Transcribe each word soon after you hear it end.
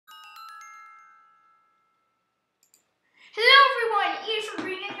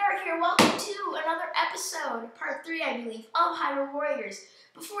here. Welcome to another episode, part 3, I believe, of Hyrule Warriors.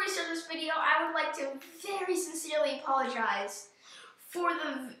 Before we start this video, I would like to very sincerely apologize for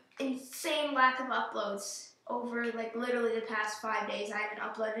the insane lack of uploads over, literally the past 5 days. I haven't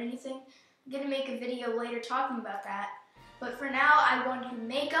uploaded anything. I'm going to make a video later talking about that. But for now, I want to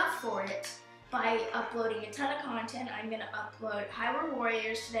make up for it by uploading a ton of content. I'm going to upload Hyrule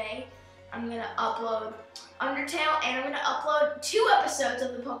Warriors today. I'm going to upload Undertale, and I'm going to upload 2 episodes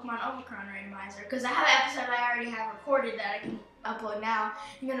of the Pokemon Omicron Randomizer, because I have an episode I already have recorded that I can upload now,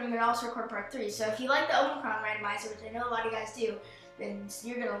 and then I'm going to also record part 3. So if you like the Omicron Randomizer, which I know a lot of you guys do, then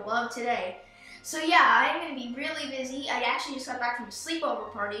you're going to love today. So yeah, I'm going to be really busy. I actually just got back from a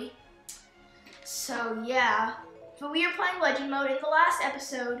sleepover party. So yeah, but we are playing Legend Mode. In the last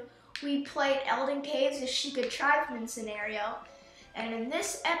episode, we played Elden Caves, a Sheikah Tribesman scenario. And in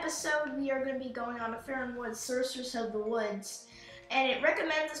this episode, we are going to be going on a Faron Woods, Sorceress of the Woods. And it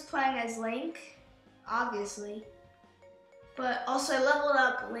recommends us playing as Link, obviously. But also, I leveled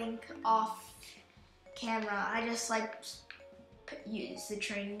up Link off camera. I just use the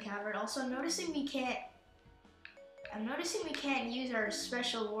training cavern. Also, I'm noticing we can't use our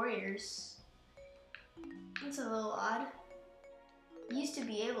special warriors. That's a little odd. Used to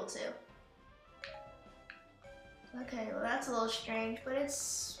be able to. Okay, well that's a little strange, but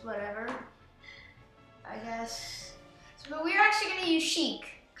it's whatever, I guess. But we're actually going to use Sheik,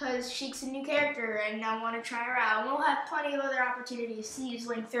 because Sheik's a new character and I want to try her out. And we'll have plenty of other opportunities to use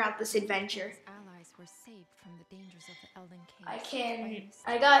Link throughout this adventure. Allies were saved from the dangers of the Elden Caves.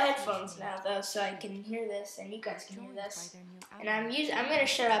 I got headphones now though, so I can hear this and you guys can hear this. And I'm going to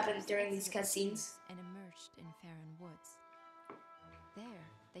shut up during these cutscenes. And emerged in Faron Woods. There,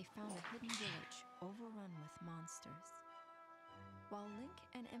 they found a hidden village overrun with monsters. While Link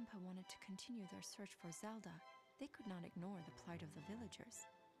and Impa wanted to continue their search for Zelda, they could not ignore the plight of the villagers.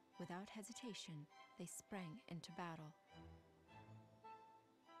 Without hesitation, they sprang into battle.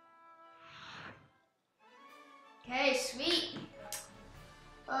 Okay, sweet.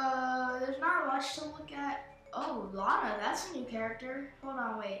 There's not much to look at. Oh, Lana, that's a new character. Hold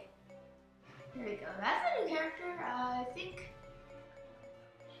on, wait. Here we go. That's a new character. I think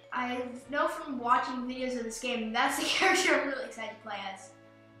I know from watching videos of this game, that's the character I'm really excited to play as.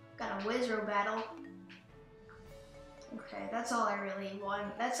 Got a Wizro battle. Okay, that's all I really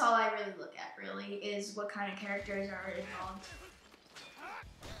want. That's all I really look at, really, is what kind of characters are involved.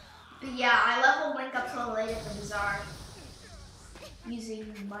 But yeah, I leveled Link up so late at the bazaar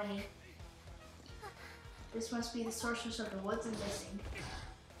using money. This must be the Sorceress of the Woods I'm missing.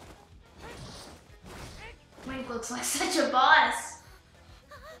 Link looks like such a boss.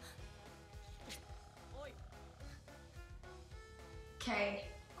 Okay,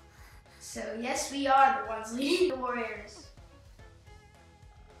 so yes, we are the ones leading the warriors.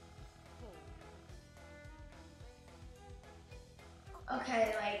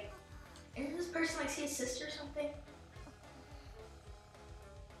 Okay, isn't this person see his sister or something?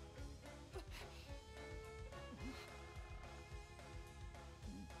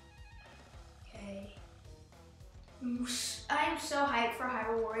 Okay. I am so hyped for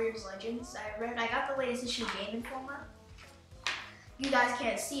Hyrule Warriors Legends. I got the latest issue of Game Informer. You guys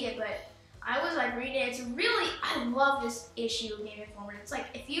can't see it, but I was reading it. I love this issue of Game Informer. It's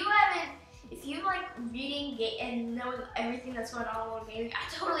if you like reading and know everything that's going on in gaming,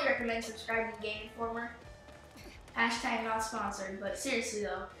 I totally recommend subscribing to Game Informer. Hashtag not sponsored, but seriously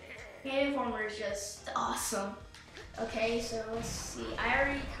though, Game Informer is just awesome. Okay, so let's see. I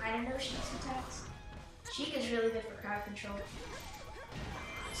already kind of know Sheik's attacks. Sheik is really good for crowd control.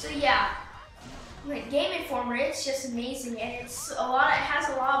 So yeah. Game Informer, it's just amazing, and it has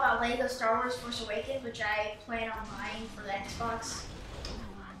a lot about Lego Star Wars Force Awakens, which I plan on buying for the Xbox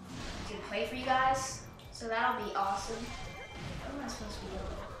to play for you guys. So that'll be awesome. What am I supposed to be doing?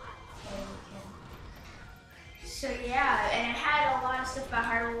 So yeah, and it had a lot of stuff about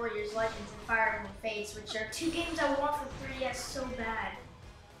Hyrule Warriors Legends and Fire Emblem Fates, which are 2 games I want for 3DS so bad.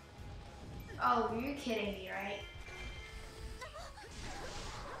 Oh, you're kidding me, right?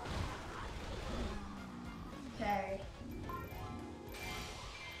 Okay.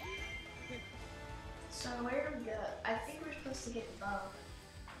 So where do we go? I think we're supposed to get the bow.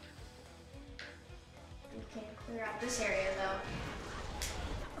 We can clear out this area though.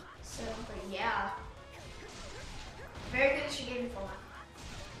 So, but yeah. Very good she gave me for one.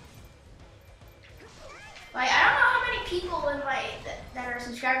 I don't know how many people in that are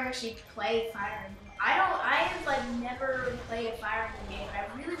subscribers actually play Fire Emblem. I have never played a Fire Emblem game, but I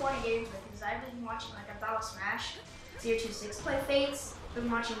really want to get into it because I've been watching I thought Smash 026 play Fates. Been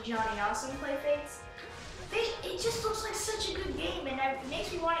watching Johnny Awesome play Fates. It just looks like such a good game, and it makes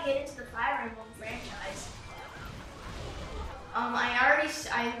me want to get into the Fire Emblem franchise. I'm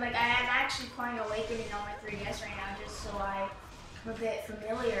actually playing Awakening on my 3DS right now, just so I'm a bit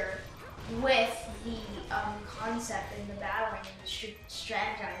familiar with the concept and the battling and the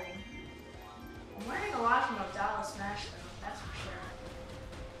strategizing. I'm learning a lot from Abdallah Smash though, that's for sure.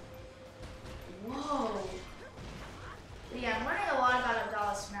 Whoa. But yeah, I'm learning a lot about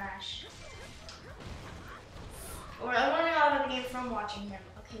Abdallah Smash. Or I'm learning a lot about the game from watching him.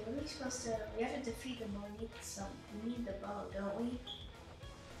 Okay, what are we supposed to? We have to defeat them. We need the bow, don't we?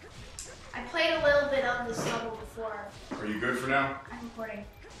 I played a little bit of this level before. Are you good for now? I'm recording.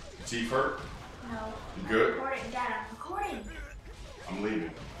 Teeth hurt? No. You good? I'm recording, Dad. I'm recording. I'm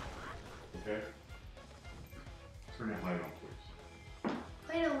leaving. Okay? Turn that light on, please.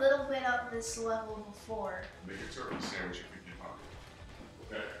 Played a little bit of this level before. Make a turkey sandwich if you can find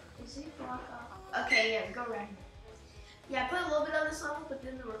it. Okay? Is he block off? Okay, yeah, go right here. Yeah, I played a little bit of this level, but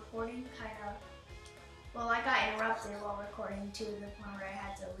then the recording kind of, well, I got interrupted while recording to the point where I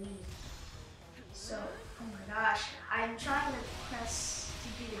had to leave. So, oh my gosh, I'm trying to press to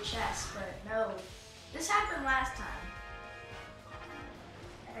do the chest, but no. This happened last time.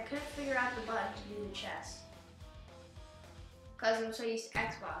 And I couldn't figure out the button to do the chest. Because I'm so used to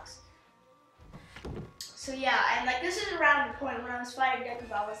Xbox. So yeah, and like this is around the point when I was fighting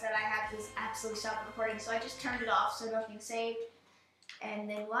Dekubal was that I had this absolutely stop recording, so I just turned it off so nothing saved, and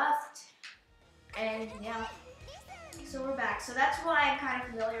then left, and yeah. So we're back. So that's why I'm kind of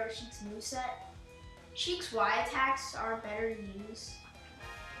familiar with Sheik's moveset. Sheik's Y attacks are better to use.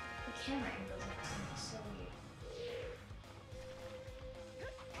 The camera angles are so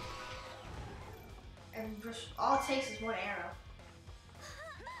weird. And just, all it takes is one arrow.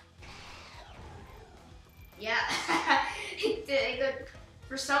 Yeah,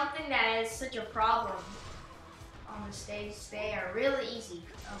 for something that is such a problem on the stage, they are really easy.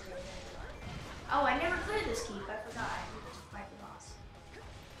 Okay, there you are. Oh, I never cleared this keep. I forgot. I need to fight the boss.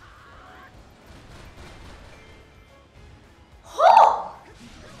 Oh!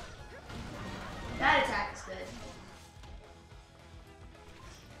 That attack is good.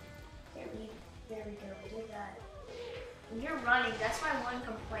 There we go. We did that. When you're running, that's my one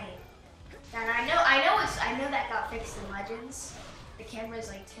complaint. And I know that got fixed in Legends. The camera is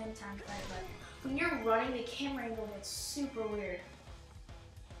like 10 times better, but when you're running, the camera angle gets super weird.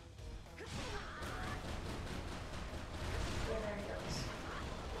 Yeah, there it goes.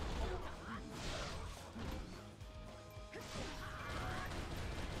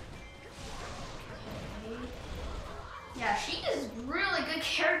 Okay. Yeah, she is a really good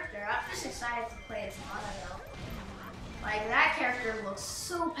character. I'm just excited to play as Mana though. Like, that character looks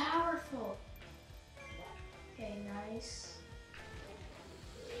so powerful. Okay, nice.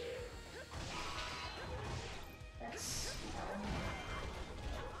 That's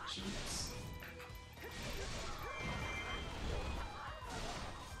cheats.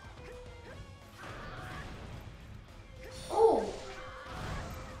 Oh!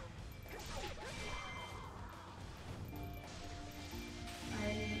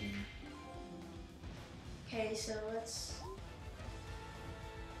 Okay, so let's.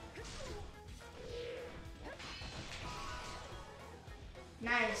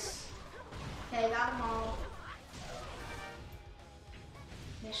 Nice. Okay, got them all.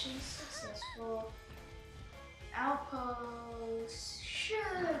 Mission successful. Outpost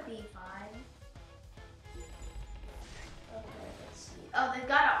should be fine. Okay, let's see. Oh, they've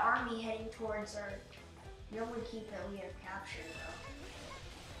got an army heading towards our the only keep that we have captured though.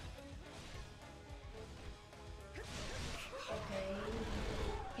 Okay.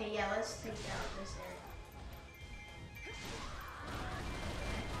 Okay, yeah, let's take out this area.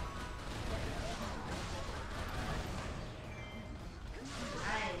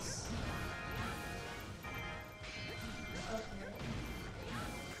 Nice. Okay.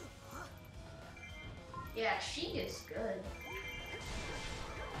 Yeah, she is good.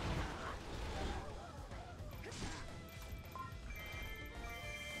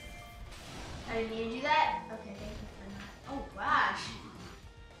 I didn't need to do that? Okay, thank you for that. Oh gosh.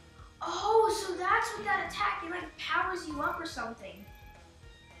 Oh, so that's what that attack, it like powers you up or something.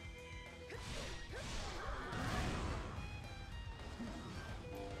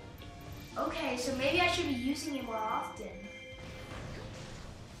 Okay, so maybe I should be using it more often.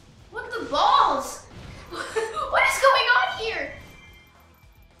 What the balls? What is going on here?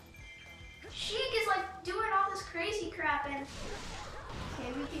 Sheik is like doing all this crazy crap and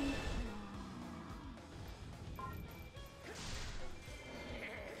okay, we can.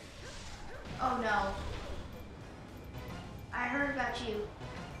 Oh no. I heard about you.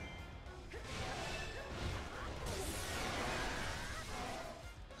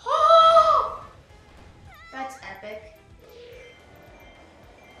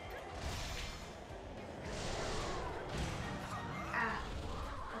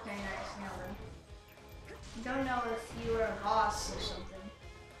 Don't know if you were a boss or something.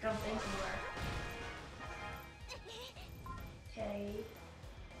 Don't think you were. Okay.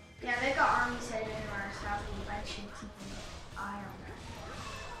 Yeah, they got armies headed into our south. I should keep an eye on that.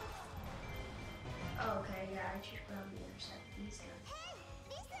 Oh, okay, yeah, I should probably intercept these guys.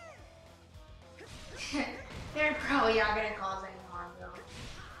 They're probably not gonna cause any harm though.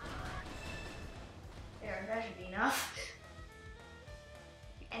 There, that should be enough.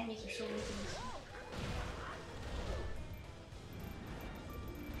 The enemies are so weak in this.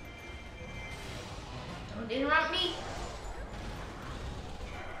 Don't interrupt me,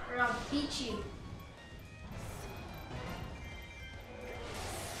 or I'll beat you.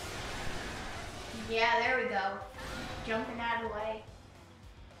 Yeah, there we go. Jumping out of the way.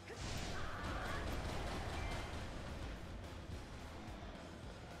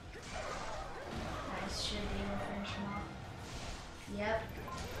 Nice, should be able to finish him off. Yep.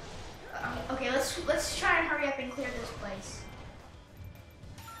 Okay, let's try and hurry up and clear this place.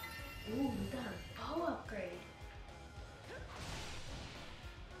 Ooh, we got a bow upgrade.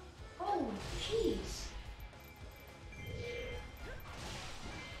 Oh, jeez.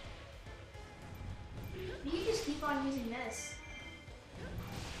 You just keep on using this.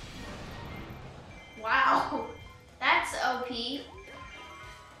 Wow, that's OP.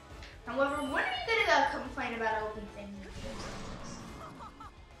 However, when are you gonna complain about OP things in games like this?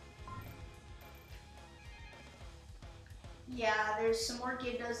 Yeah, there's some more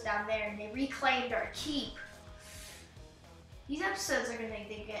Gyptos down there, and they reclaimed our keep. These episodes are gonna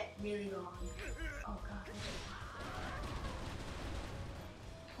get really long. Oh god.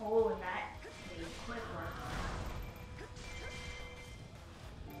 Oh, and that made quick work.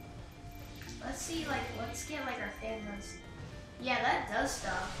 Let's see, like, let's get like our fan guns. Yeah, that does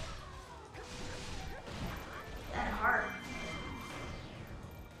stuff. That hard.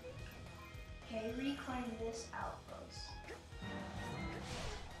 Okay, reclaim this outpost.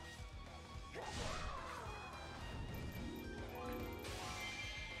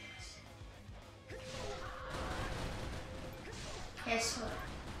 Okay, so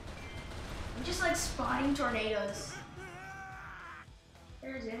I'm just like spawning tornadoes.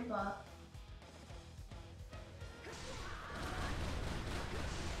 There's Impa.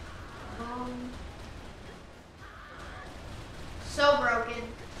 Boom. So broken.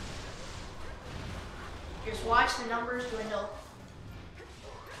 Just watch the numbers dwindle.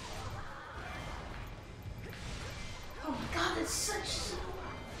 Oh my god, that's such...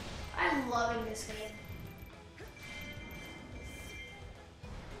 I'm loving this game.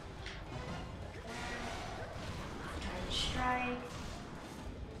 Try to strike.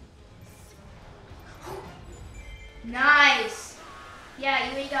 Nice!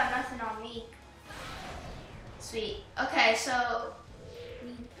 Yeah, you ain't got nothing on me. Sweet. Okay, so we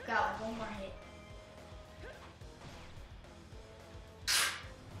got one more hit.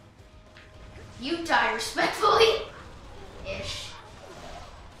 You die respectfully. Ish.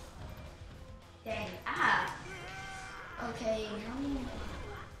 Dang. Ah. Okay.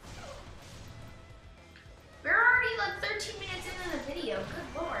 We're already like 13 minutes into the video.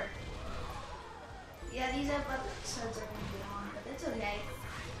 Good lord. Yeah, these episodes are gonna be long, but that's okay.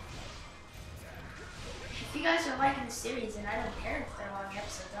 If you guys are liking the series, and I don't care if they're long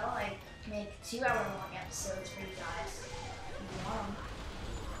episodes, I'll like make 2-hour long episodes for you guys if you want 'em.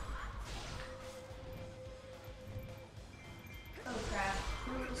 Oh crap.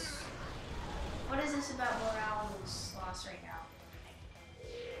 What is this about morale is lost right now?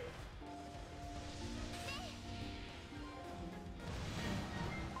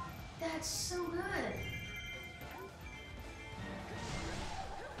 That's so good.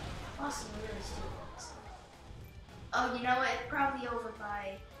 Awesome, really stupid. Oh, you know what? Probably over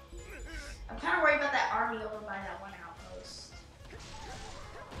by... I'm kind of worried about that army over by that one outpost.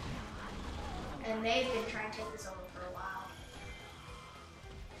 And they've been trying to take this over for a while.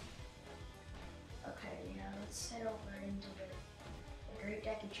 Okay, yeah, let's head over into the Great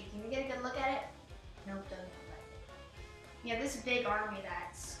Deku Tree. Can we get a good look at it? Nope, doesn't look like it. Yeah, this big army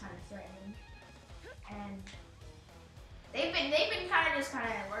that's kind of threatening. And they've been kind of just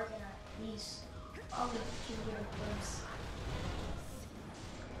working on these. Oh, we can get a glimpse.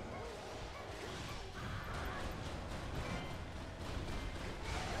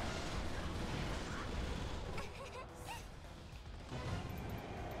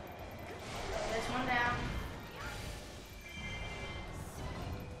 There's one down.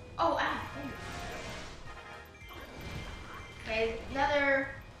 Oh, ah. Okay, another.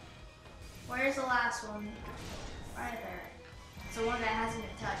 Where's the last one? Right there. It's the one that hasn't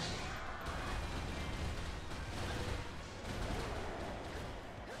been touched.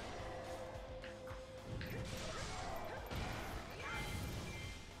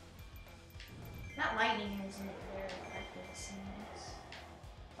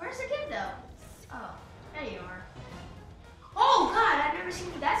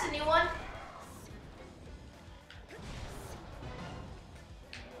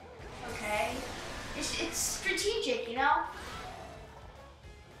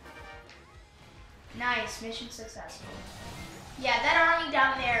 Nice, mission successful. Yeah, that army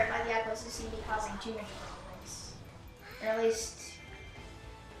down there by the echoes seems to be causing too many problems. Or at least,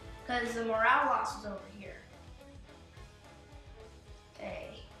 because the morale loss was over here.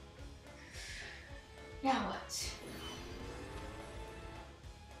 Okay. Now what?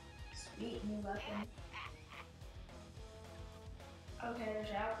 Sweet new weapon. Okay, there's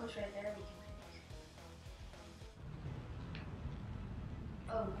an outpost right there we can pick.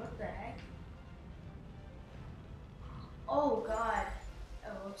 Oh, what the heck? Oh god.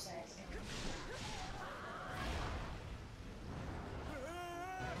 Oh, whoops, I accidentally.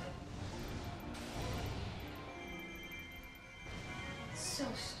 So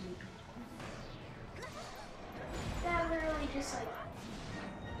stupid. That literally just like.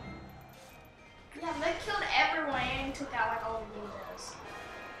 Yeah, that killed everyone and took out like all the ninjas.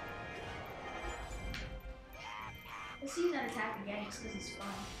 Let's use that attack again just because it's fun.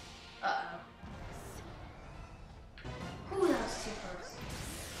 Uh-oh. Ooh, that was too close.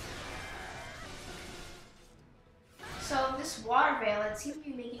 So this water veil, it seems to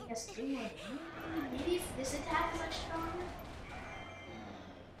be making us do more damage. Maybe if this attack is like stronger?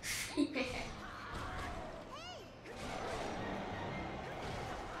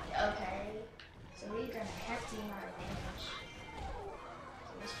 Okay. So we've done a hefty amount of damage.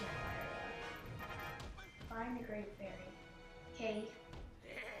 So let's get find the Great Fairy. Okay.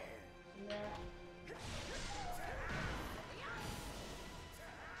 Do that.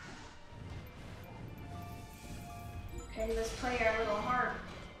 Okay, let's play our little harp.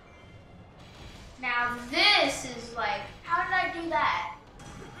 Now this is like, how did I do that?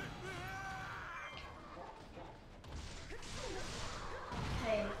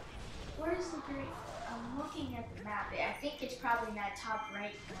 Okay, where's the great? I'm looking at the map. I think it's probably in that top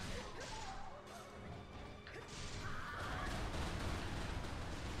right corner.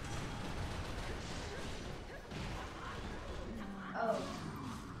 Oh.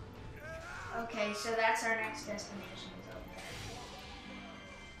 Okay, so that's our next destination is over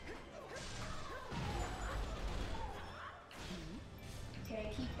there. Okay,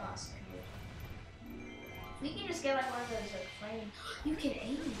 keep boss period. We can just get like one of those like flame. You can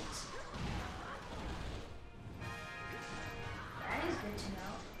aim it. That is good to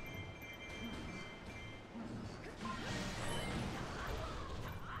know.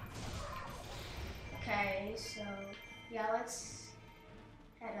 Okay, so yeah, let's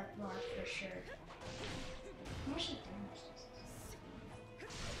head up north for sure. How much damage does this?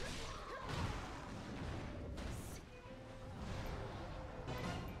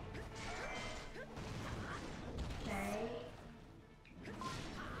 Okay.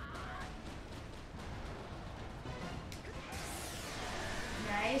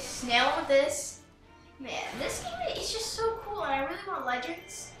 Nice. Nail it with this. Man, this game is just so cool, and I really want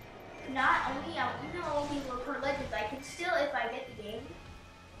Legends. Not only, even though I won't be able to record Legends, I can still, if I get the game,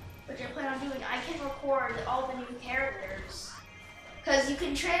 which I plan on doing, I can record all the new characters. Because you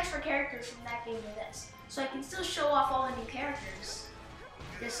can transfer characters from that game to this. So I can still show off all the new characters.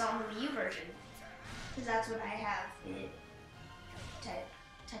 This on the Wii U version. Because that's what I have the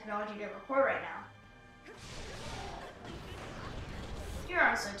technology to record right now. You're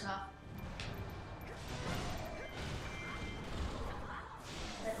on so tough.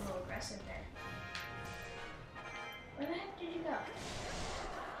 That's a little aggressive there. Where the heck did you go?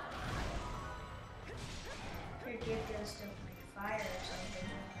 Your gift goes to like fire or something.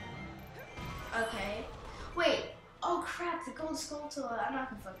 Okay. Wait. Oh crap, the gold skulltula. I'm not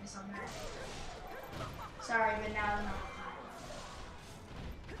gonna focus on that. Sorry, but now is not the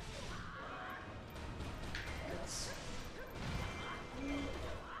time.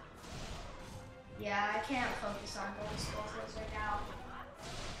 Yeah, I can't focus on gold skulltulas right now.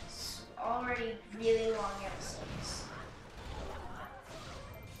 It's already really long episodes.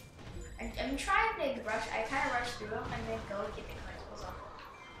 I'm trying to rush. I kind of rush through them and then go and get the collectibles off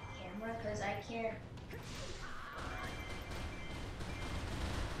the camera because I can't.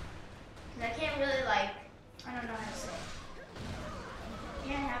 Because I can't really like. I don't know how to say. I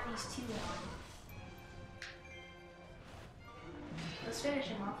can't have these two on. Let's finish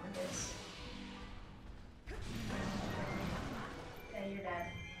him off with this. Okay, you're dead.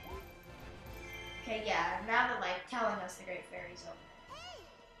 Okay, yeah. Now they're like telling us the Great Fairy's over.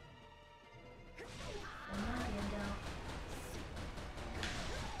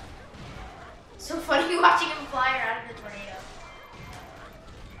 So funny watching him fly out of the tornado.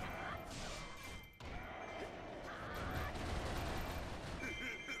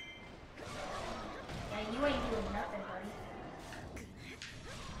 Yeah, you ain't doing nothing, buddy.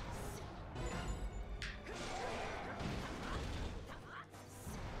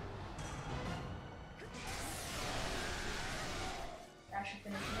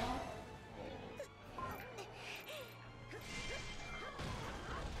 finish it all.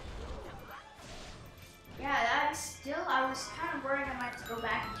 Yeah, I was kind of worried I might have to go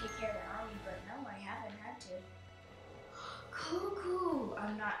back and take care of the army, but no, I haven't had to. Cool.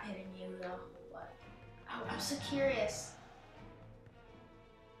 I'm not hitting you though, but oh, I'm so curious.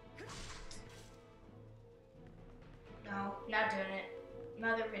 No, not doing it.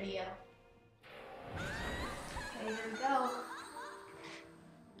 Another video. Okay, here we go.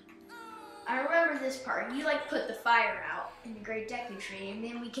 I remember this part. You like put the fire out in the Great Deku Tree, and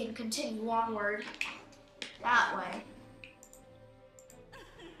then we can continue onward that way.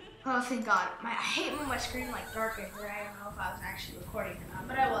 Oh, thank God. I hate when my screen like darkens, and I don't know if I was actually recording or not,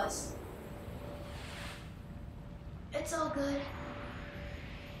 but I was. It's all good.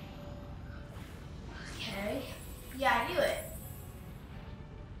 Okay. Yeah, I knew it.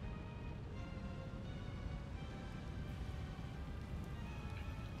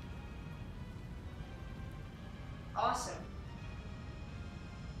 Awesome.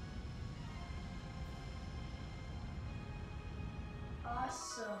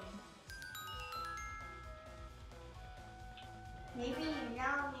 Awesome. Maybe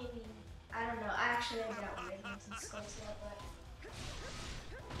now, maybe, I don't know. Actually, I got ratings and skills yet, but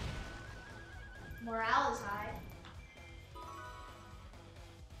morale is high.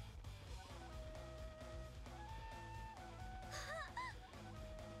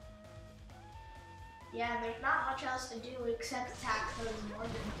 Yeah, and there's not much else to do except attack those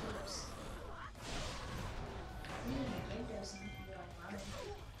northern troops. The game doesn't need to be like running.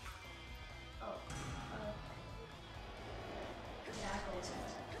 Oh, yeah, I always have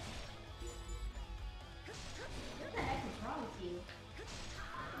that. What the heck is wrong with you?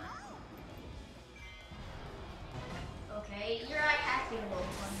 Okay, you're like acting a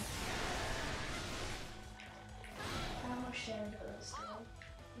little funny. How much damage was still?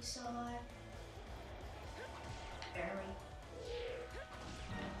 You still alive? Barely.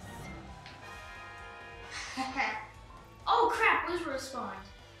 Oh crap, Wizard respawned.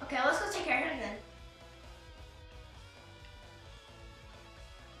 Okay, let's go take care of him then.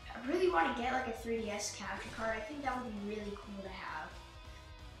 I really want to get like a 3DS capture card. I think that would be really cool to have.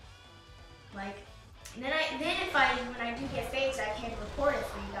 Like, and then when I do get fates, I can record it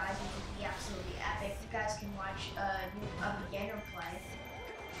for you guys, which would be absolutely epic. You guys can watch a beginner play.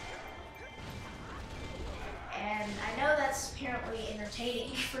 And I know that's apparently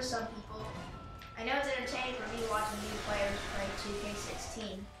entertaining for some people. I know it's entertaining for me watching new players play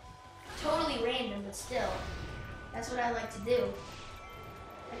 2K16. Totally random, but still. That's what I like to do.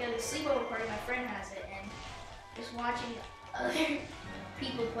 Like at the sleepover party, my friend has it, and just watching other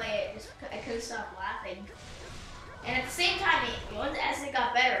people play it, I couldn't stop laughing. And at the same time, as it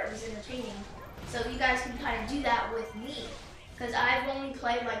got better, it was entertaining. So you guys can kind of do that with me. Because I've only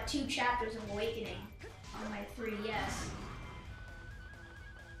played like 2 chapters of Awakening on my 3DS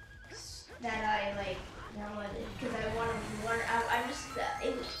that I like downloaded because I wanted to learn.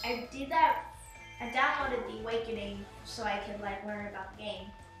 I did that. I downloaded the Awakening so I could like learn about the game.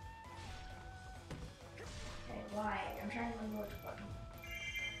 Okay, why? I'm trying to remember which button.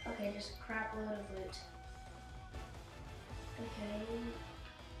 Okay, just a crap load of loot. Okay.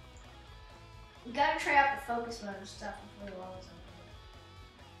 We gotta try out the focus mode and stuff before we levels.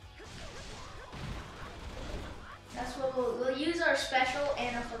 That's what we'll use our special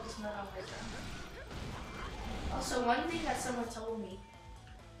and our focus mode on Wisdom. Also, one thing that someone told me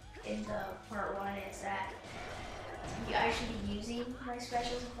in the part 1 is that I should be using my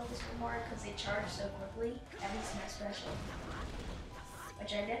specials and focus mode more because they charge so quickly, at least my special.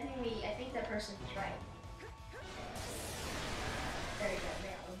 Which I think that person is right. There you go,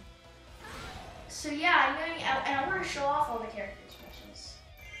 that one. So yeah, I want to show off all the character specials.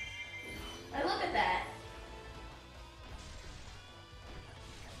 Like, look at that.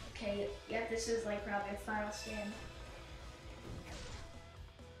 Okay, yep, this is like probably a final stand.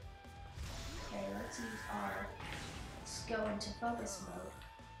 Okay, let's go into focus mode.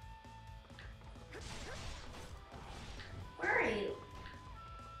 Where are you?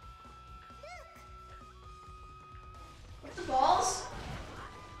 What's the balls?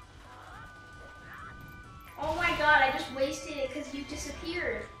 Oh my god, I just wasted it because you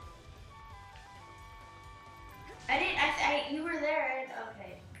disappeared. You were there,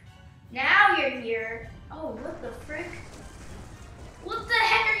 okay. Now you're here. Oh, what the frick? What the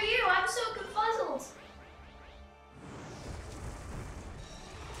heck are you? I'm so confuzzled.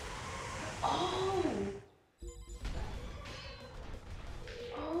 Oh.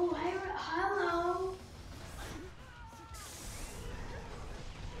 Oh, hello.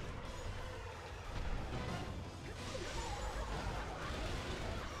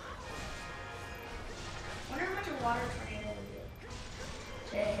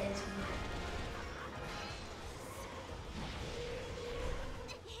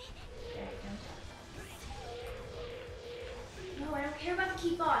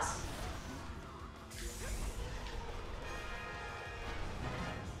 boss.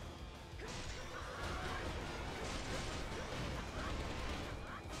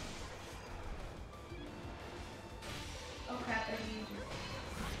 Oh crap, I need to.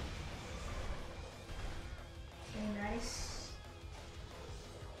 Okay, nice.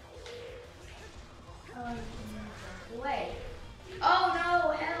 Oh, you can jump away. Oh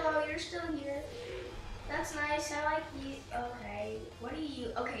no, hello, you're still here. That's nice, I like you. Okay, what are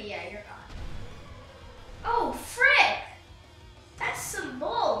you? Okay, yeah, you're gone. Oh, frick! That's some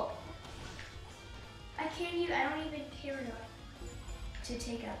bull. I don't even care enough to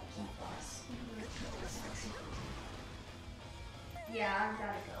take out the key boss. Yeah, I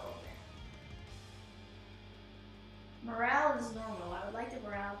gotta go over there. Morale is normal. I would like the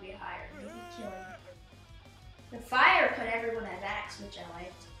morale to be higher. Maybe killing. The fire put everyone at max, which I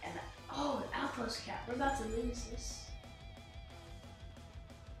liked. And oh, the outpost cap. We're about to lose this.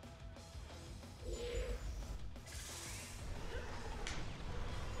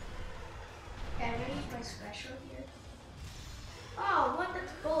 Okay, I'm gonna use my special here. Oh, what?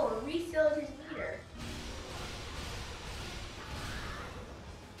 That's bull. Refilled his meter.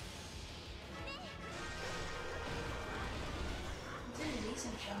 It's a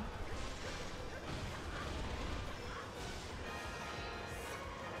decent jump.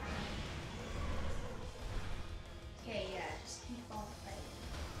 Okay, yeah, just keep on fighting.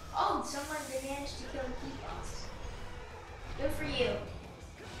 Oh, someone managed to kill the key boss. Good for you.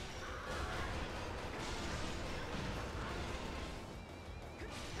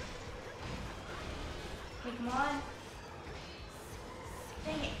 Okay, come on.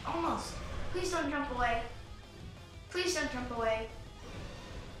 Dang it, almost. Please don't jump away. Please don't jump away.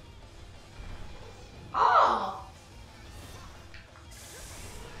 Oh!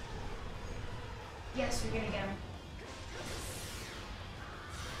 Yes, we're gonna get him.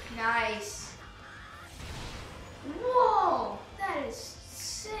 Nice. Whoa! That is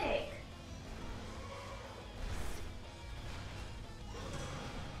sick.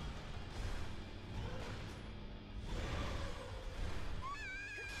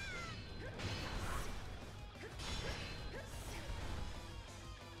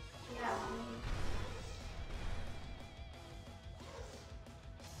 Yeah.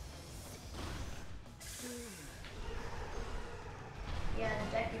 Yeah,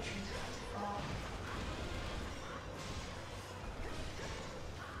 the decoration's about to fall.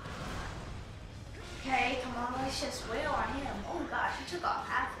 Okay, come on, let's just wail on him. Oh gosh, he took off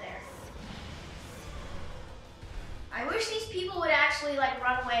half there. I wish these people would actually like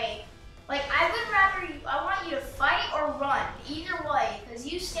run away. Like I would rather I want you to fight or run, either way, because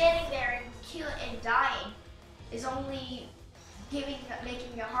you standing there and and dying is only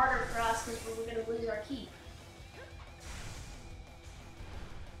making it harder for us because we're gonna lose our keep.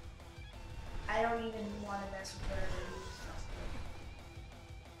 I don't even want to mess with whatever he uses.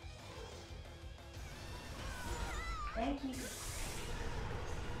 Thank you.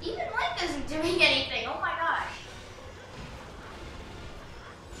 Even Link isn't doing anything. Oh my gosh.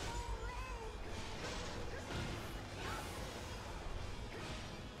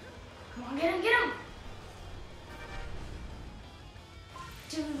 Come on, get him, get him.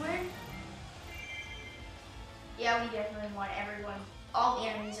 Do we win? Yeah, we definitely won. Everyone, all the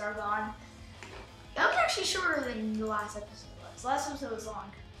enemies are gone. That was actually shorter than the last episode was. Last episode was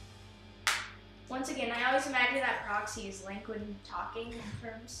long. Once again, I always imagine that proxy is Link when talking in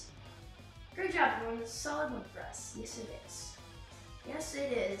terms. Great job, everyone. It's a solid one for us. Yes, it is. Yes,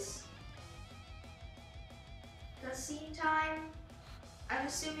 it is. Cutscene time. I'm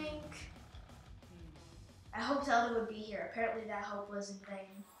assuming. I hoped Zelda would be here. Apparently, that hope was in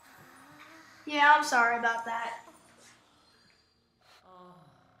vain. Yeah, I'm sorry about that.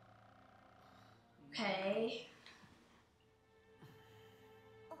 Okay.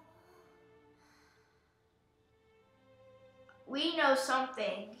 We know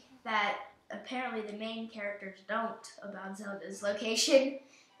something that apparently the main characters don't about Zelda's location.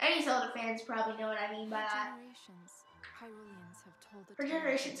 Any Zelda fans probably know what I mean by that. For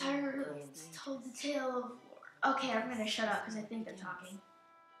generations, Hyruleans told the tale of war. Okay, I'm gonna shut up because I think they're talking.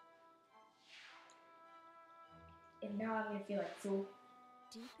 And now I'm gonna feel like a fool.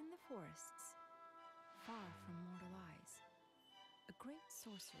 Deep in the forests, far from mortal eyes, a great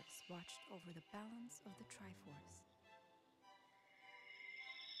sorceress watched over the balance of the Triforce.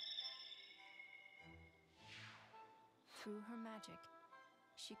 Through her magic,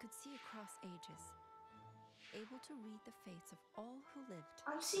 she could see across ages, able to read the fates of all who lived.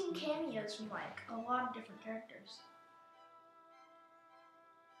 I'm seeing cameos from like a lot of different characters.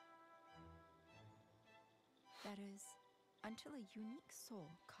 That is, until a unique soul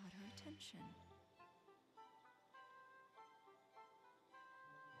caught her attention.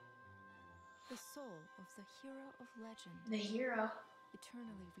 The soul of the hero of legend, The hero.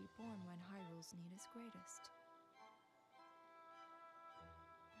 eternally reborn when Hyrule's need is greatest.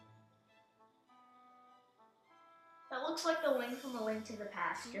 That looks like the link from A Link to the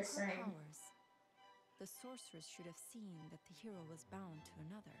Past, Through just her saying. powers, the sorceress should have seen that the hero was bound to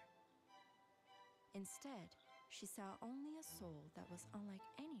another. Instead, she saw only a soul that was unlike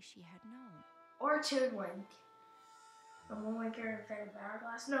any she had known. Or Toon Link. The Moon Linker and Phantom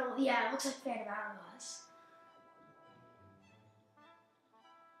Hourglass. No, yeah, it looks like Phantom Hourglass.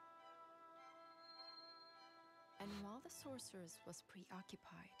 And while the sorceress was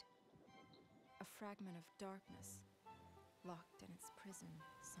preoccupied, a fragment of darkness, locked in its prison,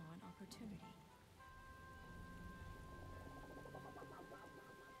 saw an opportunity.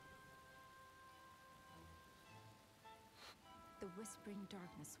 The whispering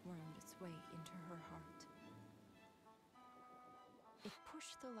darkness wormed its way into her heart. It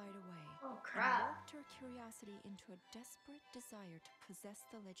pushed the light away Oh, and crap. warped her curiosity into a desperate desire to possess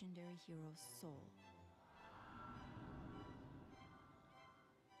the legendary hero's soul.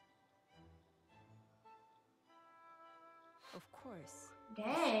 Of course, this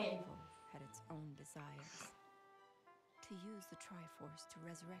Dang. evil had its own desires. To use the Triforce to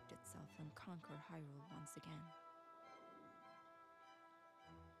resurrect itself and conquer Hyrule once again.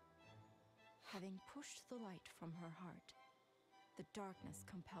 Having pushed the light from her heart, the darkness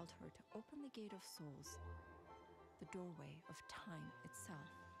compelled her to open the Gate of Souls, the doorway of time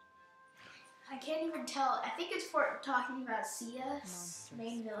itself. I can't even tell. I think it's for talking about Sia's Monsters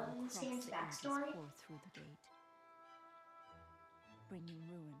main from villain in this across game's the ages backstory. pour through the gate, bringing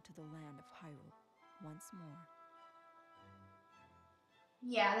ruin to the land of Hyrule once more.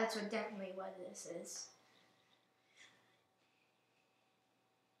 Yeah, that's definitely what this is.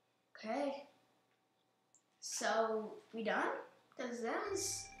 Okay. So, we done? Because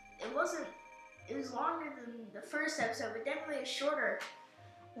it was longer than the first episode, but definitely shorter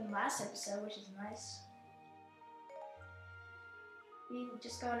than last episode, which is nice. We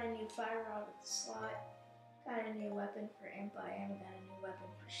just got a new fire rod with the slot, got a new weapon for Impa, and we got a new weapon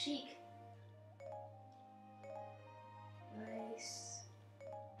for Sheik. Nice.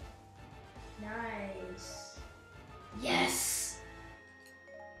 Nice. Yes!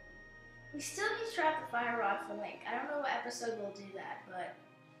 We still need to trap the fire rod for Link. I don't know what episode will do that, but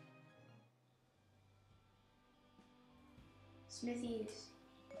Smithies.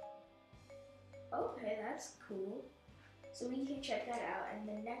 Okay, that's cool. So we can check that out. And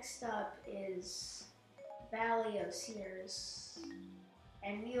then next up is Valley of Seers.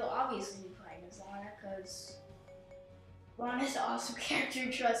 And we'll obviously be playing as Lana because Lana's an awesome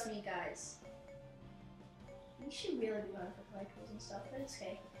character, trust me guys. We should really be going for collectibles and stuff, but it's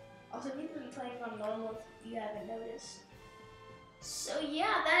okay. Also, we've been playing on normal if you haven't noticed. So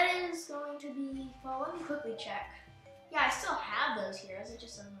yeah, that is going to be, well, let me quickly check. Yeah, I still have those heroes, I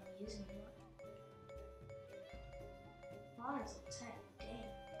just don't know if I'm using them. Lana's a 10, dang.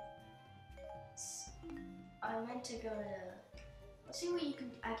 I meant to go to, let's see what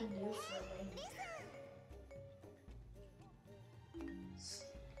I can do for Link.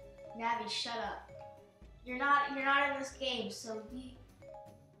 Navi, shut up. You're not in this game, so be.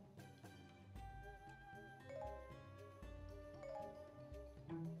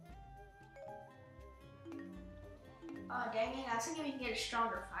 Oh dang it, I was thinking we can get a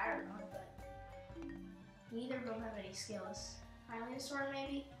stronger fire on, but neither of them have any skills. Hylian sword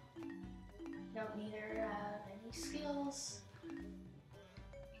maybe? Nope, neither have any skills.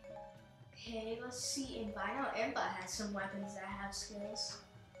 Okay, let's see Impa. I know Impa has some weapons that have skills.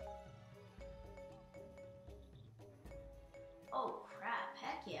 Oh crap,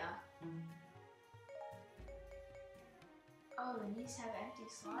 heck yeah. Oh, and these have empty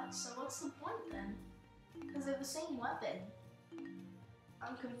slots, so what's the point then? Because they're the same weapon.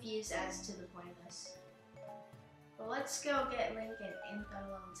 I'm confused as to the point of this. But let's go get Link and Impa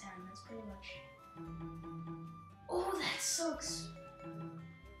level 10, that's pretty much... Oh, that's so...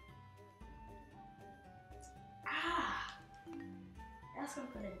 Ah! That's gonna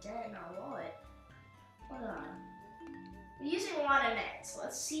put a dent in our wallet. Hold on. We're using a lot of nets.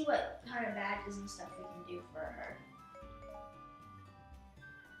 Let's see what kind of badges and stuff we can do for her.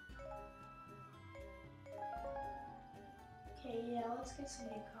 Okay, yeah, let's get some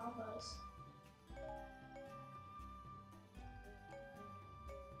new combos.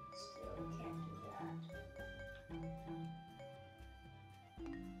 Still can't do that.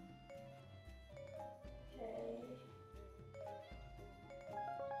 Okay.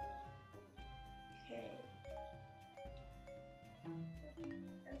 Okay.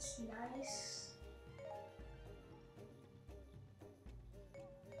 That's nice.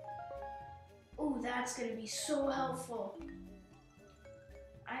 Oh, that's gonna be so helpful.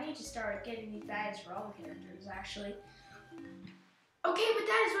 I need to start getting these bags for all the characters, actually. Okay, but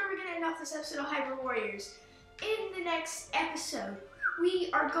that is where we're gonna end off this episode of Hyrule Warriors. In the next episode, we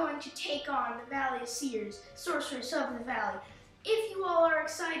are going to take on the Valley of Seers, Sorcerers of the Valley. If you all are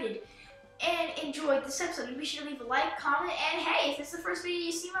excited and enjoyed this episode, be sure to leave a like, comment, and hey, if it's the first video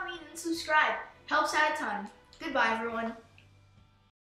you see on me, then subscribe. Helps out a ton. Goodbye, everyone.